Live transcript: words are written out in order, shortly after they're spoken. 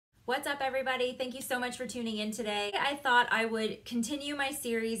What's up, everybody? Thank you so much for tuning in today. I thought I would continue my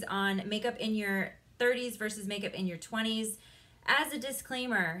series on makeup in your 30s versus makeup in your 20s. As a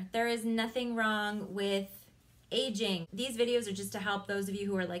disclaimer, there is nothing wrong with aging. These videos are just to help those of you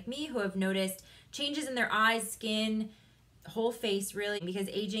who are like me, who have noticed changes in their eyes, skin, whole face, really, because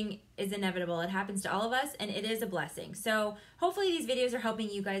aging is inevitable. It happens to all of us and it is a blessing. So hopefully these videos are helping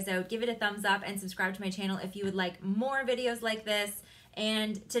you guys out. Give it a thumbs up and subscribe to my channel if you would like more videos like this.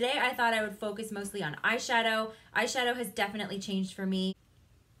 And today I thought I would focus mostly on eyeshadow. Eyeshadow has definitely changed for me.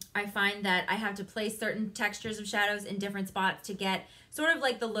 I find that I have to place certain textures of shadows in different spots to get sort of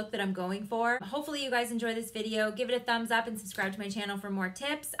like the look that I'm going for. Hopefully you guys enjoy this video. Give it a thumbs up and subscribe to my channel for more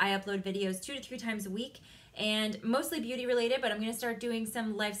tips. I upload videos 2 to 3 times a week and mostly beauty related, but I'm gonna start doing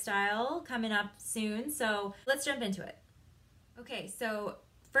some lifestyle coming up soon. So let's jump into it. Okay, so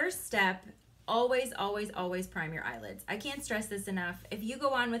first step, always prime your eyelids. I can't stress this enough. If you go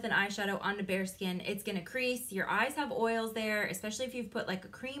on with an eyeshadow onto bare skin, it's gonna crease. Your eyes have oils there, especially if you've put like a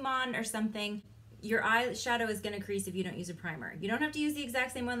cream on or something. Your eyeshadow is gonna crease if you don't use a primer. You don't have to use the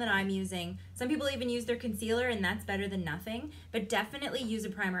exact same one that I'm using. Some people even use their concealer and that's better than nothing, but definitely use a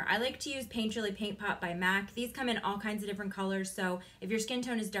primer. I like to use Painterly Paint Pot by MAC. These come in all kinds of different colors, so if your skin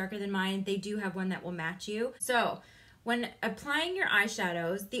tone is darker than mine, they do have one that will match you. So when applying your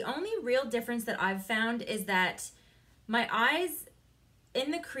eyeshadows, the only real difference that I've found is that my eyes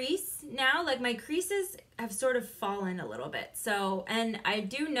in the crease now, like my creases have sort of fallen a little bit. So, and I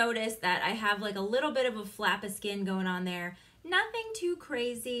do notice that I have like a little bit of a flap of skin going on there. Nothing too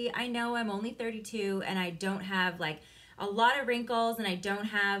crazy. I know I'm only 32 and I don't have like a lot of wrinkles and I don't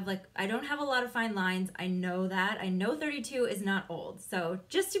have a lot of fine lines. I know that. I know 32 is not old. So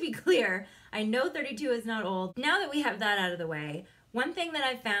just to be clear, I know 32 is not old. Now that we have that out of the way, one thing that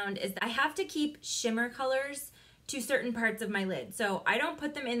I've found is that I have to keep shimmer colors to certain parts of my lid. So I don't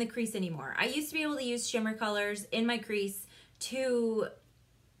put them in the crease anymore. I used to be able to use shimmer colors in my crease to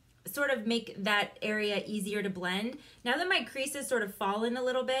sort of make that area easier to blend. Now that my crease has sort of fallen a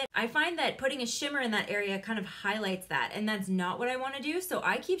little bit, I find that putting a shimmer in that area kind of highlights that, and that's not what I want to do. So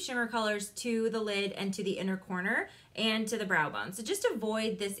I keep shimmer colors to the lid and to the inner corner and to the brow bone. So just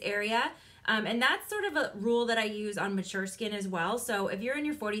avoid this area. And that's sort of a rule that I use on mature skin as well. So if you're in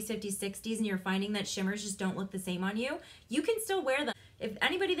your 40s, 50s, 60s and you're finding that shimmers just don't look the same on you, you can still wear them. If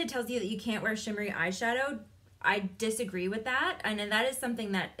anybody that tells you that you can't wear shimmery eyeshadow, I disagree with that. And that is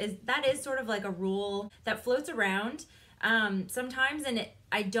something that is sort of like a rule that floats around sometimes, and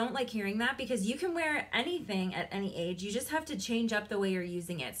I don't like hearing that because you can wear anything at any age. You just have to change up the way you're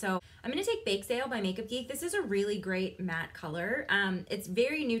using it. So I'm gonna take Bake Sale by Makeup Geek. This is a really great matte color. It's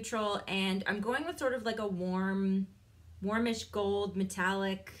very neutral and I'm going with sort of like a warmish gold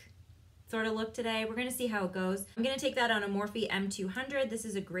metallic sort of look today. We're gonna see how it goes. I'm gonna take that on a Morphe M200. This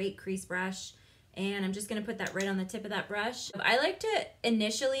is a great crease brush. And I'm just gonna put that right on the tip of that brush. I like to,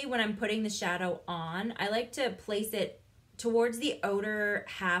 initially when I'm putting the shadow on, I like to place it towards the outer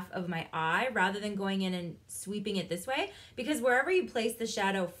half of my eye rather than going in and sweeping it this way, because wherever you place the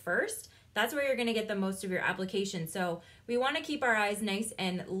shadow first, that's where you're gonna get the most of your application. So we wanna keep our eyes nice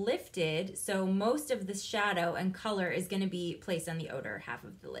and lifted, so most of the shadow and color is gonna be placed on the outer half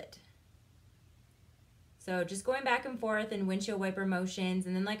of the lid. So just going back and forth in windshield wiper motions,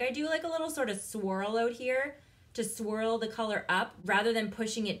 and then like I do like a little sort of swirl out here to swirl the color up rather than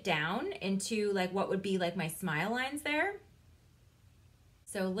pushing it down into like what would be like my smile lines there.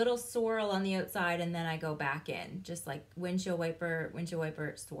 So a little swirl on the outside and then I go back in, just like windshield wiper,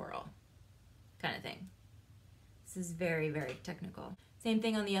 swirl kind of thing. This is very technical. Same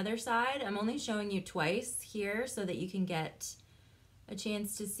thing on the other side. I'm only showing you twice here so that you can get a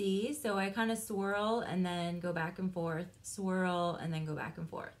chance to see. So I kind of swirl and then go back and forth, swirl and then go back and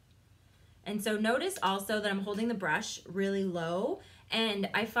forth. And so notice also that I'm holding the brush really low, and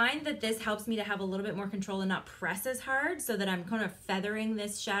I find that this helps me to have a little bit more control and not press as hard, so that I'm kind of feathering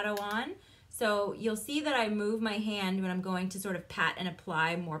this shadow on. So you'll see that I move my hand when I'm going to sort of pat and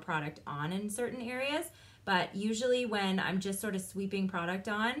apply more product on in certain areas. But usually when I'm just sort of sweeping product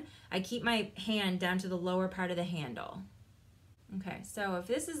on, I keep my hand down to the lower part of the handle. Okay, so if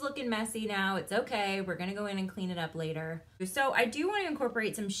this is looking messy now, it's okay. We're gonna go in and clean it up later. So I do want to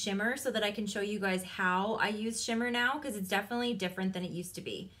incorporate some shimmer so that I can show you guys how I use shimmer now, because it's definitely different than it used to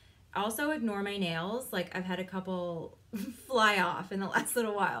be. Also ignore my nails. Like I've had a couple fly off in the last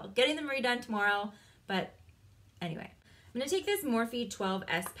little while. Getting them redone tomorrow, but anyway. I'm gonna take this Morphe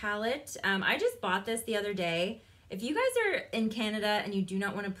 12S palette. I just bought this the other day. If you guys are in Canada and you do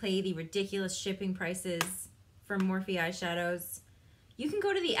not want to pay the ridiculous shipping prices for Morphe eyeshadows, you can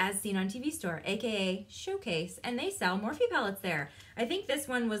go to the As Seen on TV store, aka Showcase, and they sell Morphe palettes there. I think this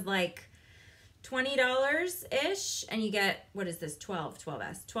one was like $20-ish, and you get, what is this, 12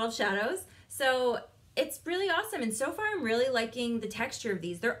 shadows. So it's really awesome, and so far I'm really liking the texture of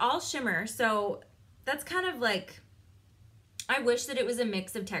these. They're all shimmer, so that's kind of like, I wish that it was a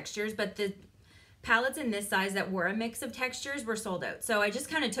mix of textures, but the palettes in this size that were a mix of textures were sold out. So I just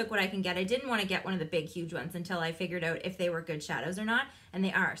kind of took what I can get. I didn't want to get one of the big, huge ones until I figured out if they were good shadows or not, and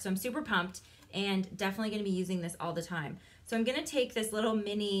they are. So I'm super pumped and definitely going to be using this all the time. So I'm going to take this little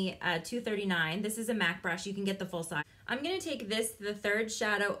mini 239. This is a MAC brush. You can get the full size. I'm going to take this, the third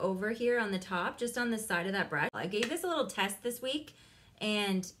shadow over here on the top, just on the side of that brush. I gave this a little test this week,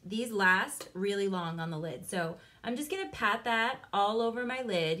 and these last really long on the lid. So I'm just going to pat that all over my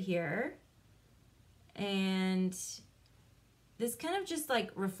lid here. And this kind of just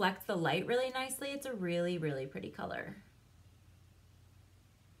like reflects the light really nicely. It's a really, really pretty color.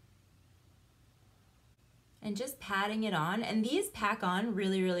 And just patting it on, and these pack on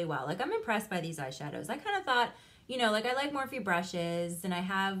really, really well. Like, I'm impressed by these eyeshadows. I kind of thought, you know, like, I like Morphe brushes, and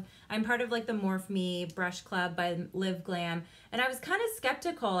I'm part of like the Morphe Me brush club by Live Glam, and I was kind of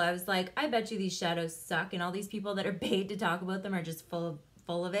skeptical. I was like, I bet you these shadows suck, and all these people that are paid to talk about them are just full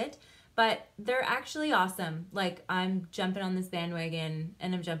of it. But they're actually awesome. Like, I'm jumping on this bandwagon,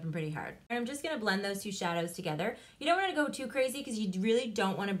 and I'm jumping pretty hard. And I'm just gonna blend those two shadows together. You don't wanna go too crazy because you really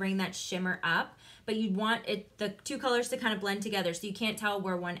don't wanna bring that shimmer up, but you want the two colors to kind of blend together so you can't tell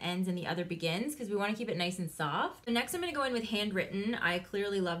where one ends and the other begins, because we wanna keep it nice and soft. So next I'm gonna go in with Handwritten. I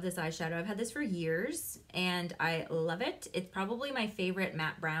clearly love this eyeshadow. I've had this for years, and I love it. It's probably my favorite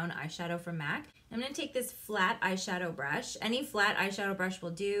matte brown eyeshadow from MAC. I'm going to take this flat eyeshadow brush. Any flat eyeshadow brush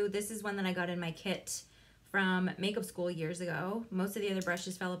will do. This is one that I got in my kit from makeup school years ago. Most of the other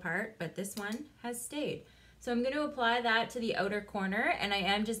brushes fell apart, but this one has stayed. So I'm going to apply that to the outer corner, and I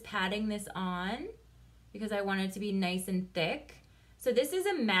am just patting this on because I want it to be nice and thick. So this is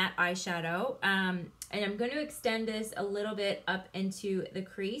a matte eyeshadow, and I'm going to extend this a little bit up into the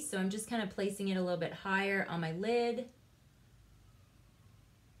crease. So I'm just kind of placing it a little bit higher on my lid.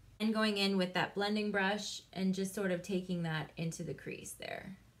 And going in with that blending brush and just sort of taking that into the crease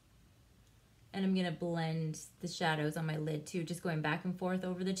there. And I'm gonna blend the shadows on my lid too, just going back and forth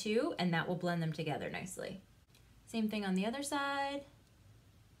over the two, and that will blend them together nicely. Same thing on the other side.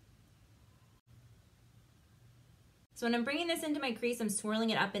 So when I'm bringing this into my crease, I'm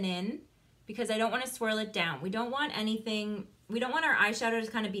swirling it up and in because I don't want to swirl it down. We don't want our eyeshadow to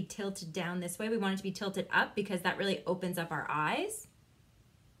kind of be tilted down this way. We want it to be tilted up because that really opens up our eyes.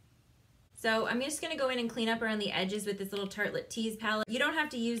 So I'm just going to go in and clean up around the edges with this little Tartelette Tease palette. You don't have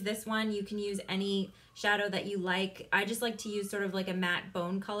to use this one. You can use any shadow that you like. I just like to use sort of like a matte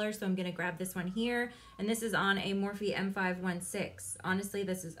bone color, so I'm going to grab this one here. And this is on a Morphe M516. Honestly,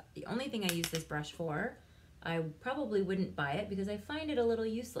 this is the only thing I use this brush for. I probably wouldn't buy it because I find it a little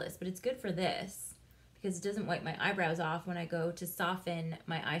useless, but it's good for this because it doesn't wipe my eyebrows off when I go to soften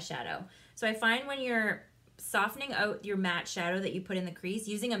my eyeshadow. So I find when you're softening out your matte shadow that you put in the crease,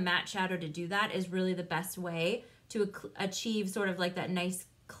 using a matte shadow to do that is really the best way to achieve sort of like that nice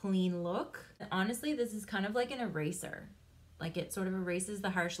clean look. Honestly, this is kind of like an eraser. Like, it sort of erases the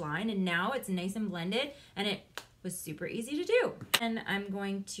harsh line, and now it's nice and blended, and it was super easy to do. And I'm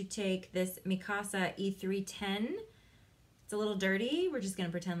going to take this Mikasa E310. It's a little dirty. We're just gonna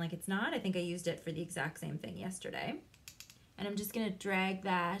pretend like it's not. I think I used it for the exact same thing yesterday. And I'm just gonna drag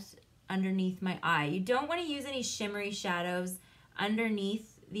that underneath my eye. You don't want to use any shimmery shadows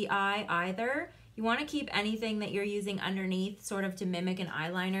underneath the eye either. You want to keep anything that you're using underneath sort of to mimic an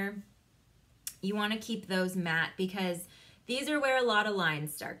eyeliner. You want to keep those matte because these are where a lot of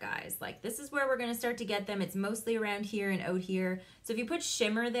lines start, guys. Like, this is where we're going to start to get them. It's mostly around here and out here. So if you put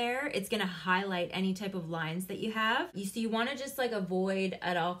shimmer there, it's going to highlight any type of lines that you have. So you want to just like avoid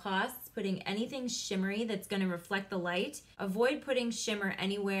at all costs putting anything shimmery that's going to reflect the light. Avoid putting shimmer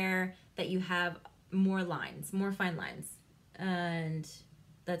anywhere that you have more lines, more fine lines. And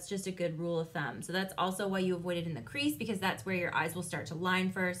that's just a good rule of thumb. So that's also why you avoid it in the crease, because that's where your eyes will start to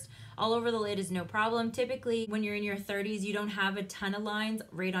line first. All over the lid is no problem. Typically, when you're in your 30s, you don't have a ton of lines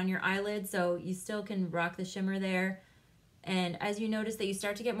right on your eyelid, so you still can rock the shimmer there. And as you notice that you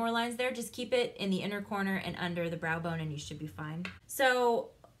start to get more lines there, just keep it in the inner corner and under the brow bone and you should be fine.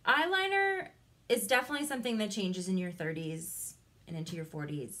 So eyeliner is definitely something that changes in your 30s and into your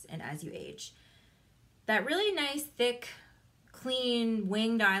 40s and as you age. That really nice, thick, clean,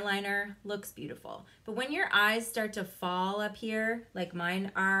 winged eyeliner looks beautiful. But when your eyes start to fall up here, like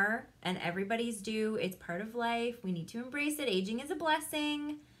mine are, and everybody's do, it's part of life. We need to embrace it. Aging is a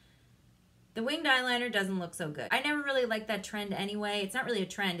blessing. The winged eyeliner doesn't look so good. I never really liked that trend anyway. It's not really a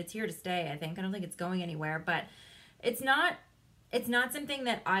trend. It's here to stay, I think. I don't think it's going anywhere, but it's not something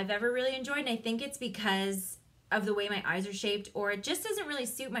that I've ever really enjoyed, and I think it's because of the way my eyes are shaped, or it just doesn't really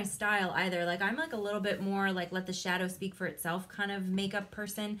suit my style either. Like, I'm like a little bit more like let the shadow speak for itself kind of makeup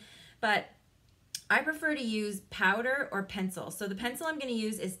person, but I prefer to use powder or pencil. So the pencil I'm going to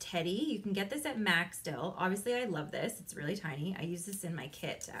use is Teddy. You can get this at MAC still. Obviously, I love this. It's really tiny. I use this in my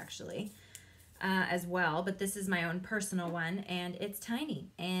kit, actually, as well. But this is my own personal one, and it's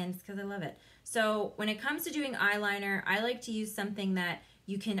tiny, and it's because I love it. So when it comes to doing eyeliner, I like to use something that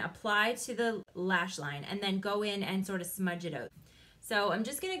you can apply to the lash line and then go in and sort of smudge it out. So I'm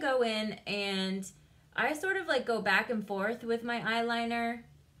just going to go in, and I sort of like go back and forth with my eyeliner.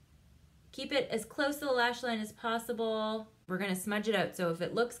 Keep it as close to the lash line as possible. We're going to smudge it out. So if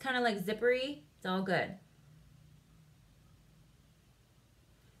it looks kind of like zippery, it's all good.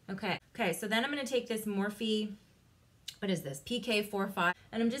 Okay, so then I'm going to take this Morphe, what is this, PK45,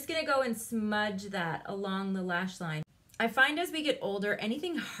 and I'm just going to go and smudge that along the lash line. I find as we get older,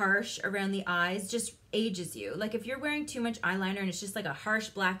 anything harsh around the eyes just ages you. Like if you're wearing too much eyeliner and it's just like a harsh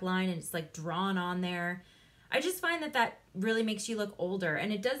black line and it's like drawn on there, I just find that that really makes you look older,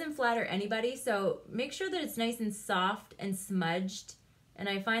 and it doesn't flatter anybody. So make sure that it's nice and soft and smudged, and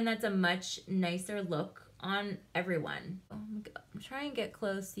I find that's a much nicer look on everyone. Oh my God. I'm trying to get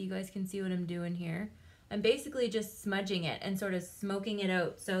close so you guys can see what I'm doing here. I'm basically just smudging it and sort of smoking it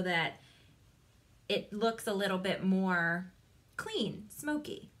out so that it looks a little bit more clean,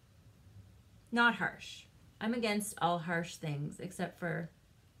 smoky, not harsh. I'm against all harsh things except for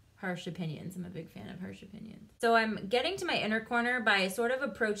harsh opinions. I'm a big fan of harsh opinions. So I'm getting to my inner corner by sort of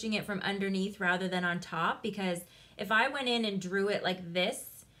approaching it from underneath rather than on top, because if I went in and drew it like this,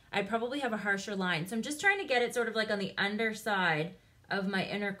 I'd probably have a harsher line. So I'm just trying to get it sort of like on the underside of my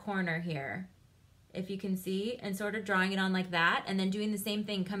inner corner here, if you can see, and sort of drawing it on like that, and then doing the same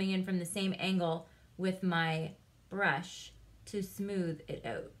thing coming in from the same angle with my brush to smooth it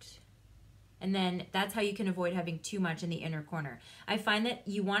out. And then that's how you can avoid having too much in the inner corner. I find that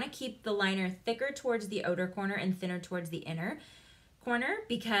you want to keep the liner thicker towards the outer corner and thinner towards the inner corner,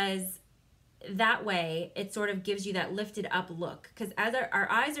 because that way it sort of gives you that lifted up look. Because as our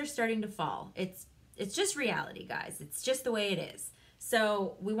eyes are starting to fall, it's just reality, guys. It's just the way it is.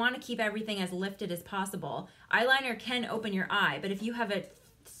 So we want to keep everything as lifted as possible. Eyeliner can open your eye, but if you have a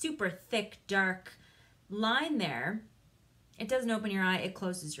super thick, dark line there, it doesn't open your eye, it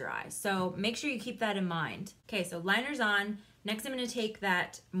closes your eye. So make sure you keep that in mind. Okay, so liner's on. Next I'm going to take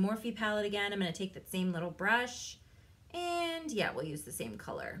that Morphe palette again. I'm going to take that same little brush, and yeah, we'll use the same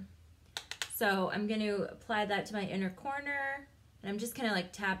color. So I'm going to apply that to my inner corner, and I'm just kind of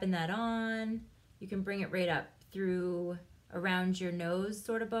like tapping that on. You can bring it right up through around your nose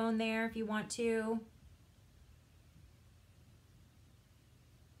sort of bone there if you want to.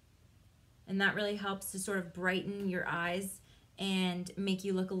 And that really helps to sort of brighten your eyes and make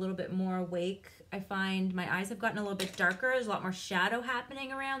you look a little bit more awake. I find my eyes have gotten a little bit darker. There's a lot more shadow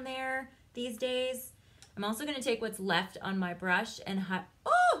happening around there these days. I'm also going to take what's left on my brush and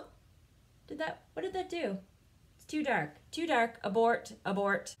oh! What did that do? It's too dark. Too dark. Abort.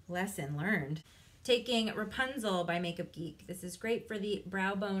 Abort. Lesson learned. Taking Rapunzel by Makeup Geek. This is great for the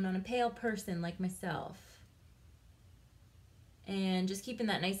brow bone on a pale person like myself. And just keeping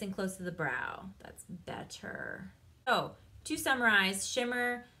that nice and close to the brow. That's better. So, to summarize,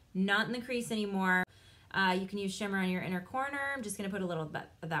 shimmer, not in the crease anymore. You can use shimmer on your inner corner. I'm just going to put a little bit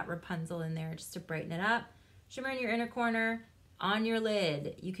of that Rapunzel in there just to brighten it up. Shimmer in your inner corner. On your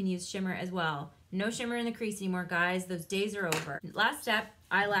lid, you can use shimmer as well. No shimmer in the crease anymore, guys. Those days are over. Last step,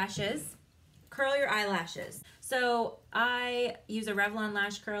 eyelashes. Curl your eyelashes. So I use a Revlon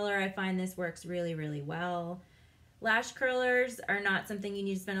lash curler. I find this works really, really well. Lash curlers are not something you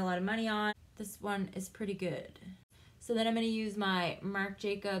need to spend a lot of money on. This one is pretty good. So then I'm going to use my Marc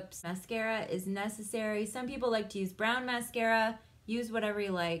Jacobs mascara is necessary. Some people like to use brown mascara. Use whatever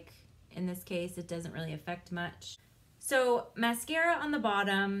you like. In this case, it doesn't really affect much. So mascara on the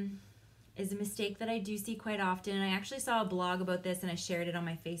bottom is a mistake that I do see quite often. I actually saw a blog about this and I shared it on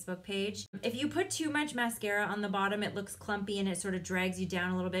my Facebook page. If you put too much mascara on the bottom, it looks clumpy and it sort of drags you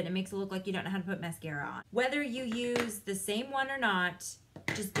down a little bit and it makes it look like you don't know how to put mascara on. Whether you use the same one or not,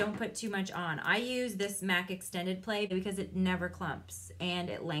 just don't put too much on. I use this MAC Extended Play because it never clumps and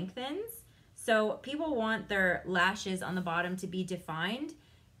it lengthens. So people want their lashes on the bottom to be defined,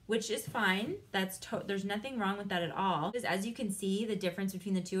 which is fine. There's nothing wrong with that at all. Because as you can see, the difference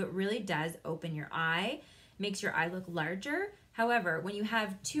between the two, it really does open your eye, makes your eye look larger. However, when you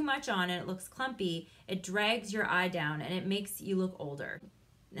have too much on and it looks clumpy, it drags your eye down and it makes you look older.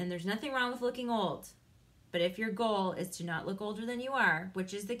 And there's nothing wrong with looking old. But if your goal is to not look older than you are,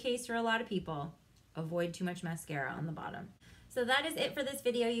 which is the case for a lot of people, avoid too much mascara on the bottom. So that is it for this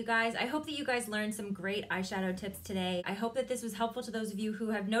video, you guys. I hope that you guys learned some great eyeshadow tips today. I hope that this was helpful to those of you who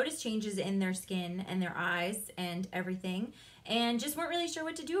have noticed changes in their skin and their eyes and everything, and just weren't really sure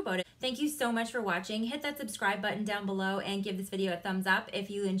what to do about it. Thank you so much for watching. Hit that subscribe button down below and give this video a thumbs up if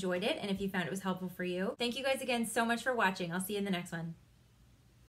you enjoyed it and if you found it was helpful for you. Thank you guys again so much for watching. I'll see you in the next one.